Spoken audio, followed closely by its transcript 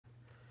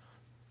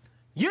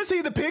You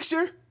see the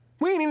picture?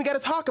 We ain't even got to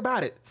talk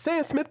about it.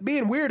 Sam Smith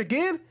being weird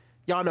again?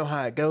 Y'all know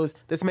how it goes.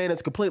 This man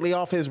is completely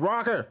off his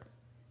rocker.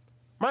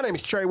 My name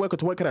is Trey. Welcome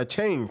to What Could I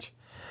Change?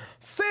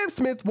 Sam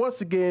Smith once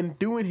again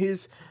doing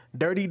his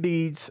dirty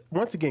deeds.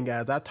 Once again,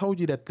 guys, I told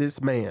you that this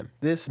man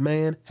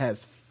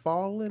has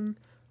fallen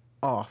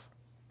off.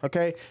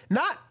 Okay?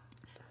 Not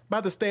by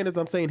the standards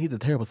I'm saying he's a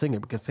terrible singer,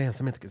 because Sam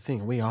Smith can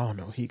sing. We all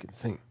know he can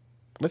sing.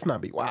 Let's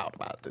not be wild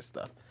about this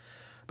stuff.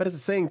 But at the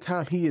same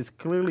time, he is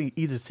clearly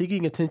either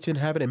seeking attention,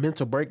 having a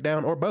mental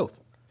breakdown, or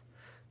both.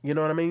 You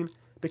know what I mean?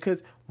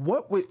 Because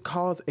what would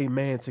cause a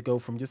man to go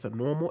from just a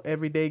normal,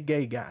 everyday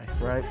gay guy,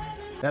 right?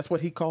 That's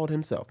what he called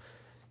himself,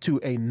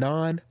 to a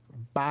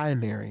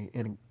non-binary.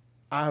 And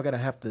I'm going to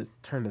have to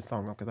turn this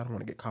song off because I don't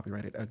want to get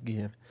copyrighted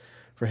again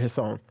for his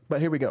song. But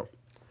here we go.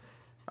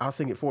 I'll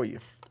sing it for you.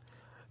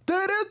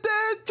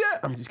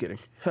 I'm just kidding.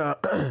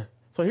 So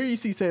here you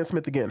see Sam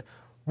Smith again.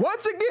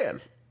 Once again,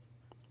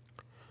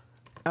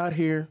 out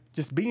here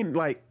just being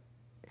like,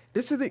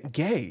 this isn't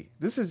gay.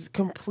 This is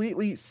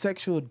completely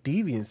sexual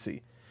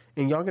deviancy.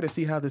 And y'all gonna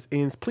see how this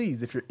ends.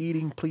 Please, if you're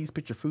eating, please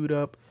put your food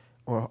up,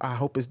 or I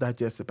hope it's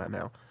digested by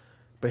now.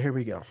 But here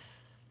we go.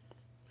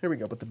 Here we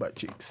go with the butt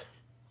cheeks.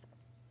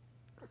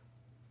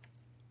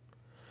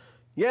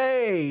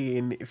 Yay!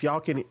 And if y'all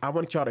can, I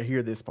want y'all to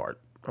hear this part.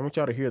 I want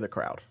y'all to hear the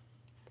crowd.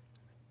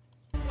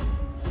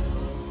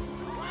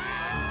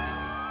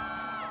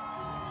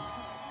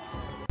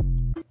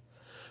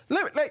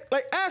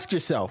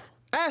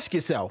 Ask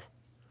yourself,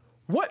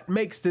 what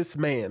makes this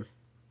man,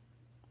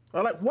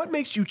 or like, what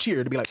makes you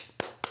cheer to be like,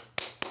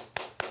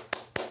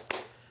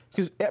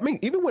 because I mean,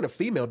 even when a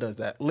female does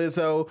that,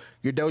 Lizzo,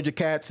 your Doja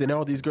Cats, and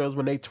all these girls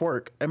when they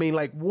twerk, I mean,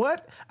 like,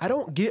 what? I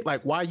don't get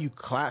like why you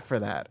clap for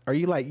that. Are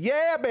you like,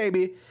 yeah,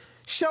 baby,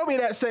 show me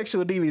that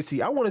sexual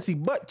deviancy. I want to see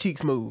butt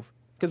cheeks move.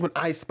 Because when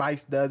Ice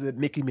Spice does it,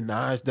 Nicki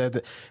Minaj does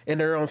it, and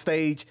they're on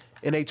stage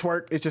and they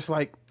twerk, it's just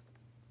like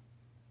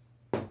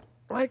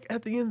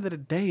at the end of the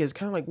day, it's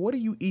kind of like, what are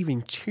you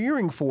even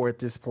cheering for at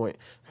this point?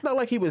 It's not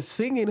like he was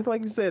singing. It's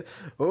like he said,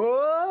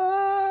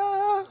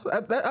 oh,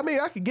 I mean,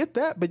 I could get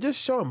that, but just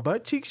showing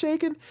butt cheek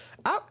shaking,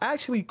 I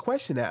actually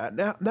question that.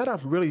 Now that I'm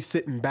really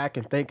sitting back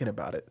and thinking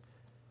about it,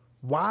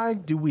 why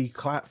do we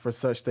clap for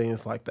such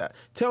things like that?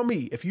 Tell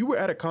me, if you were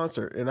at a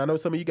concert, and I know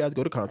some of you guys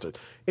go to concerts,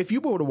 if you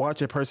were to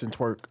watch a person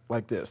twerk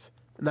like this,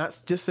 not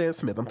just Sam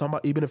Smith, I'm talking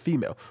about even a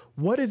female,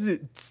 what does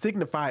it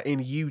signify in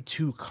you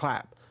to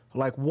clap?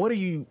 Like, what are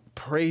you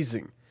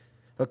praising?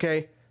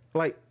 Okay?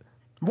 Like,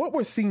 what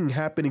we're seeing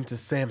happening to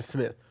Sam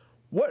Smith,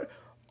 what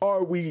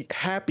are we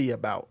happy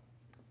about?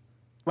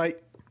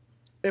 Like,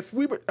 if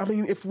we were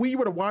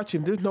to watch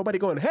him, there's nobody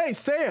going, hey,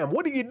 Sam,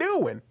 what are you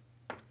doing?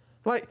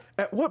 Like,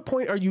 at what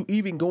point are you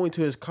even going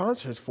to his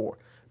concerts for?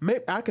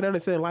 Maybe I can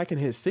understand liking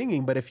his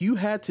singing, but if you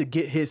had to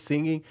get his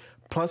singing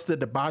plus the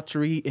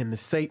debauchery and the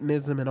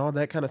Satanism and all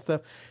that kind of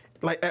stuff,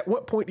 like, at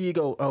what point do you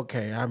go,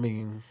 okay, I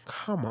mean,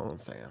 come on,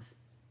 Sam.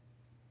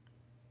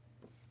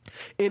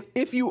 And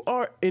if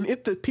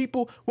the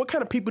people, what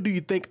kind of people do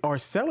you think are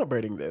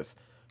celebrating this?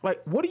 Like,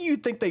 what do you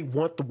think they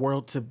want the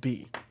world to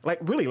be? Like,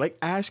 really, like,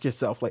 ask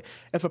yourself, like,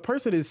 if a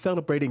person is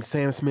celebrating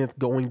Sam Smith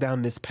going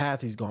down this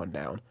path he's gone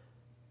down,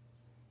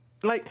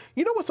 like,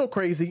 you know what's so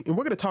crazy? And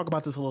we're going to talk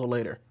about this a little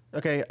later,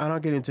 okay? And I'll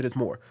get into this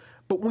more.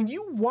 But when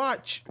you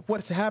watch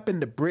what's happened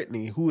to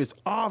Britney, who has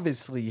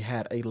obviously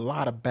had a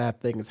lot of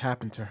bad things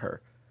happen to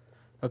her,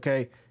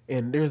 okay?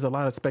 And there's a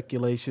lot of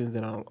speculations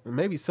and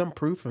maybe some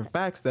proof and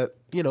facts that,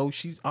 you know,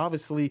 she's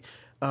obviously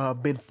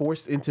been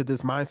forced into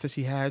this mindset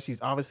she has.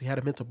 She's obviously had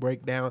a mental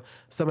breakdown.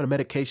 Some of the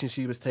medication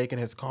she was taking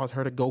has caused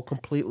her to go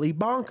completely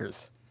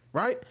bonkers,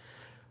 right?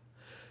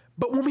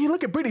 But when we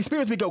look at Britney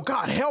Spears, we go,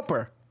 God help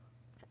her.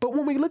 But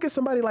when we look at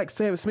somebody like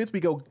Sam Smith,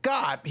 we go,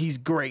 God, he's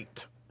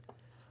great.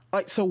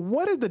 Like, so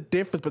what is the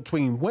difference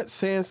between what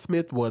Sam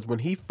Smith was when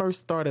he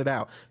first started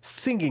out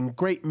singing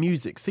great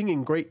music,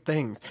 singing great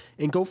things,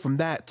 and go from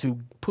that to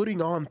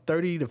putting on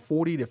 30 to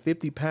 40 to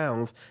 50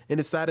 pounds and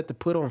decided to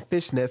put on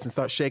fishnets and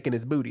start shaking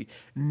his booty?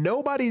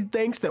 Nobody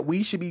thinks that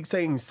we should be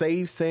saying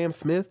save Sam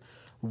Smith.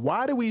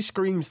 Why do we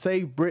scream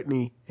save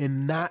Britney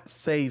and not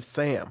save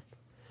Sam?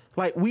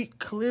 Like, we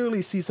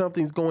clearly see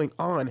something's going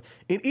on.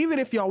 And even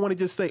if y'all want to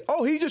just say,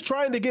 oh, he's just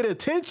trying to get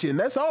attention,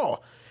 that's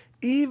all.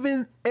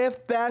 Even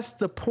if that's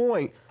the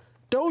point,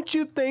 don't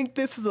you think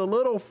this is a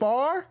little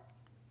far?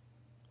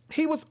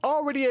 He was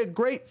already a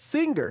great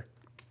singer.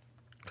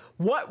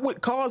 What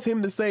would cause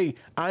him to say,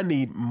 I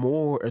need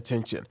more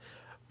attention?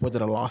 Was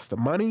it a loss of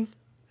money?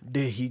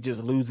 Did he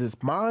just lose his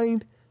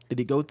mind? Did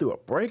he go through a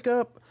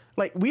breakup?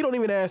 Like, we don't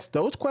even ask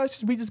those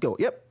questions. We just go,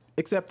 yep,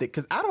 accept it.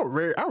 Because I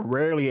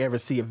rarely ever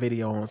see a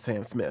video on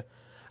Sam Smith.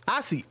 I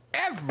see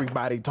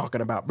everybody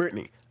talking about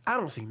Britney. I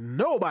don't see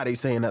nobody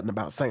saying nothing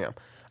about Sam.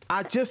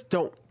 I just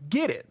don't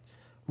get it.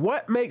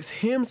 What makes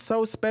him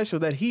so special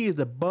that he is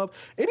above?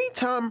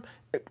 Anytime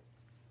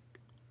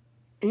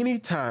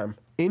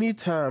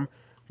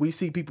we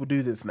see people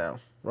do this now,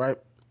 right?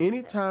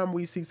 Anytime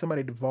we see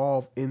somebody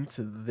devolve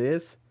into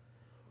this,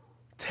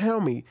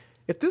 tell me,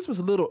 if this was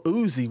a little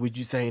Uzi, would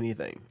you say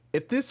anything?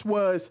 If this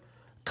was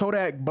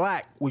Kodak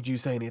Black, would you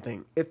say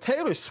anything? If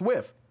Taylor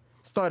Swift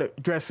started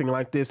dressing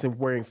like this and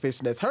wearing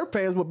fishnets, her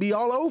fans would be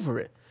all over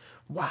it.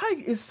 Why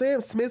is Sam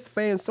Smith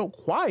fans so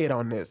quiet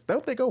on this?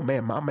 Don't they go,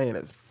 man, my man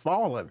is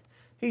falling.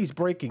 He's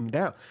breaking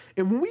down.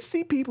 And when we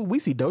see people, we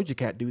see Doja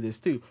Cat do this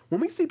too. When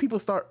we see people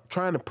start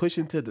trying to push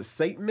into the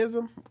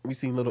Satanism, we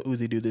seen Lil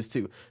Uzi do this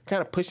too.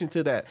 Kind of push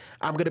into that,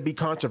 I'm going to be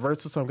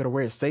controversial, so I'm going to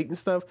wear Satan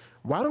stuff.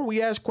 Why don't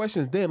we ask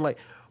questions then? Like,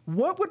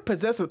 what would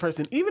possess a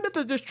person, even if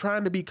they're just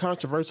trying to be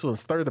controversial and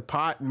stir the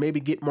pot and maybe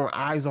get more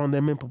eyes on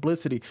them in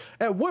publicity?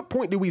 At what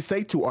point do we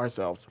say to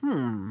ourselves,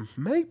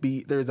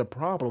 maybe there's a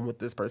problem with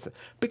this person?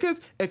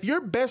 Because if your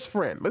best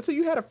friend, let's say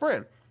you had a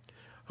friend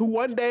who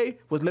one day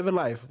was living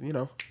life, you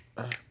know,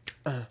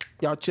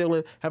 y'all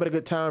chilling, having a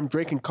good time,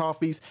 drinking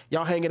coffees,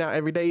 y'all hanging out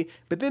every day,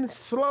 but then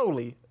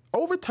slowly,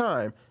 over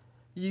time,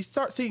 you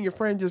start seeing your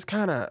friend just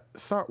kind of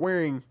start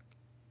wearing,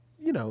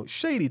 you know,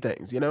 shady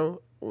things, you know,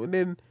 and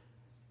then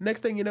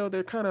next thing you know,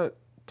 they're kind of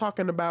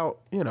talking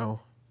about, you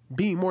know,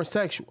 being more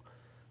sexual.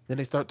 Then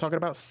they start talking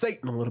about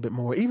Satan a little bit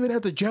more, even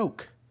as a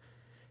joke.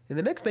 And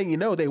the next thing you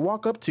know, they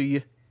walk up to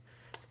you,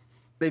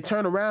 they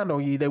turn around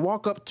on you, they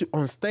walk up to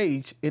on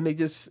stage, and they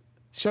just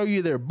show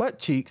you their butt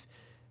cheeks,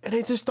 and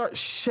they just start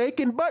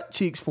shaking butt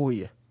cheeks for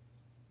you.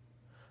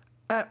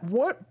 At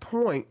what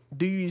point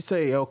do you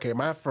say, okay,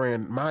 my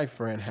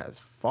friend has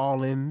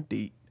fallen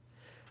deep?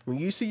 When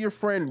you see your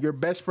friend, your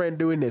best friend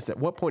doing this, at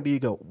what point do you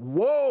go,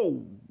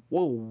 whoa,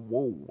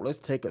 let's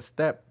take a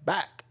step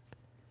back?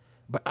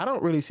 But I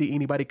don't really see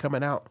anybody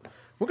coming out.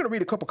 We're going to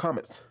read a couple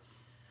comments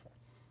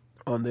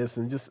on this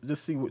and just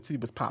see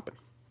what's popping.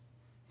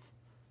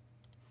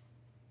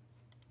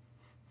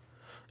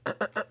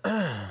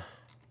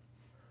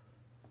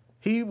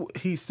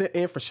 He sent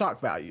in for shock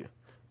value.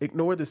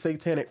 Ignore the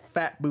satanic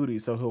fat booty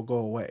so he'll go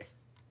away.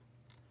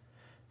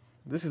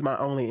 This is my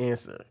only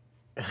answer.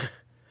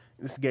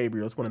 This is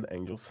Gabriel. It's one of the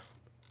angels.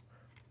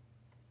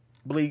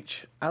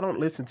 Bleach. I don't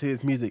listen to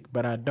his music,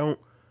 but I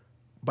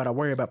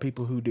worry about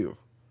people who do.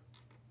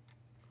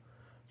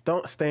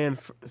 Don't stand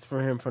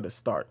for him for the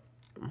start.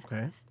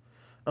 Okay.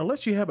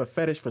 Unless you have a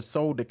fetish for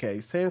soul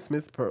decay, Sam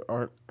Smith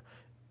aren't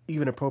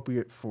even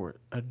appropriate for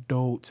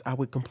adults. I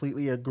would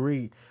completely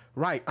agree.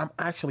 Right. I'm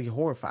actually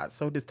horrified.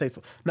 So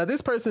distasteful. Now,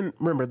 this person,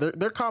 remember,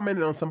 they're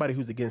commenting on somebody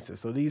who's against it.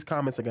 So these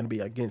comments are going to be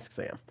against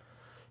Sam.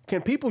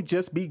 Can people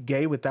just be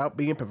gay without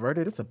being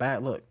perverted? It's a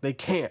bad look. They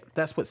can't.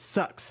 That's what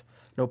sucks.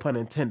 No pun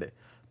intended.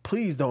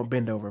 Please don't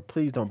bend over.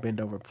 Please don't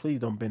bend over. Please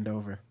don't bend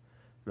over.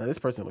 Now, this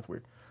person looks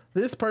weird.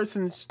 This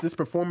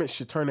performance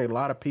should turn a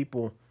lot of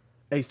people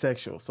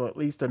asexual. So at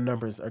least their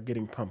numbers are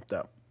getting pumped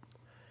up.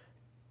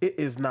 It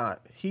is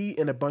not. He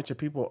and a bunch of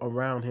people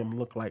around him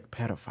look like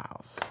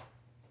pedophiles.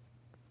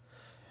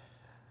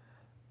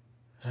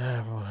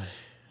 Oh boy.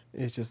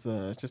 It's just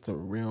a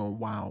real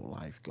wild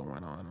life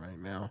going on right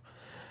now.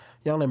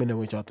 Y'all let me know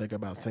what y'all think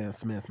about Sam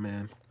Smith,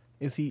 man.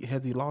 Has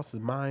he lost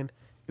his mind?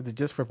 Is it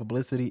just for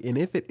publicity? And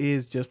if it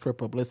is just for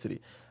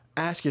publicity,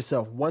 ask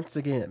yourself once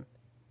again,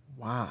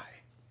 why?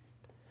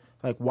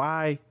 Like,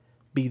 why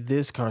be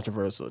this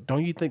controversial?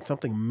 Don't you think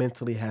something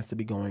mentally has to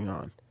be going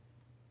on?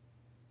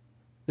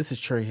 This is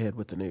Cherry Head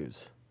with the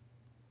news.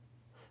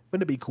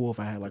 Wouldn't it be cool if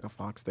I had like a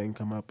Fox thing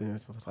come up and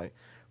it's like,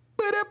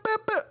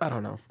 I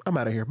don't know. I'm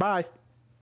out of here. Bye.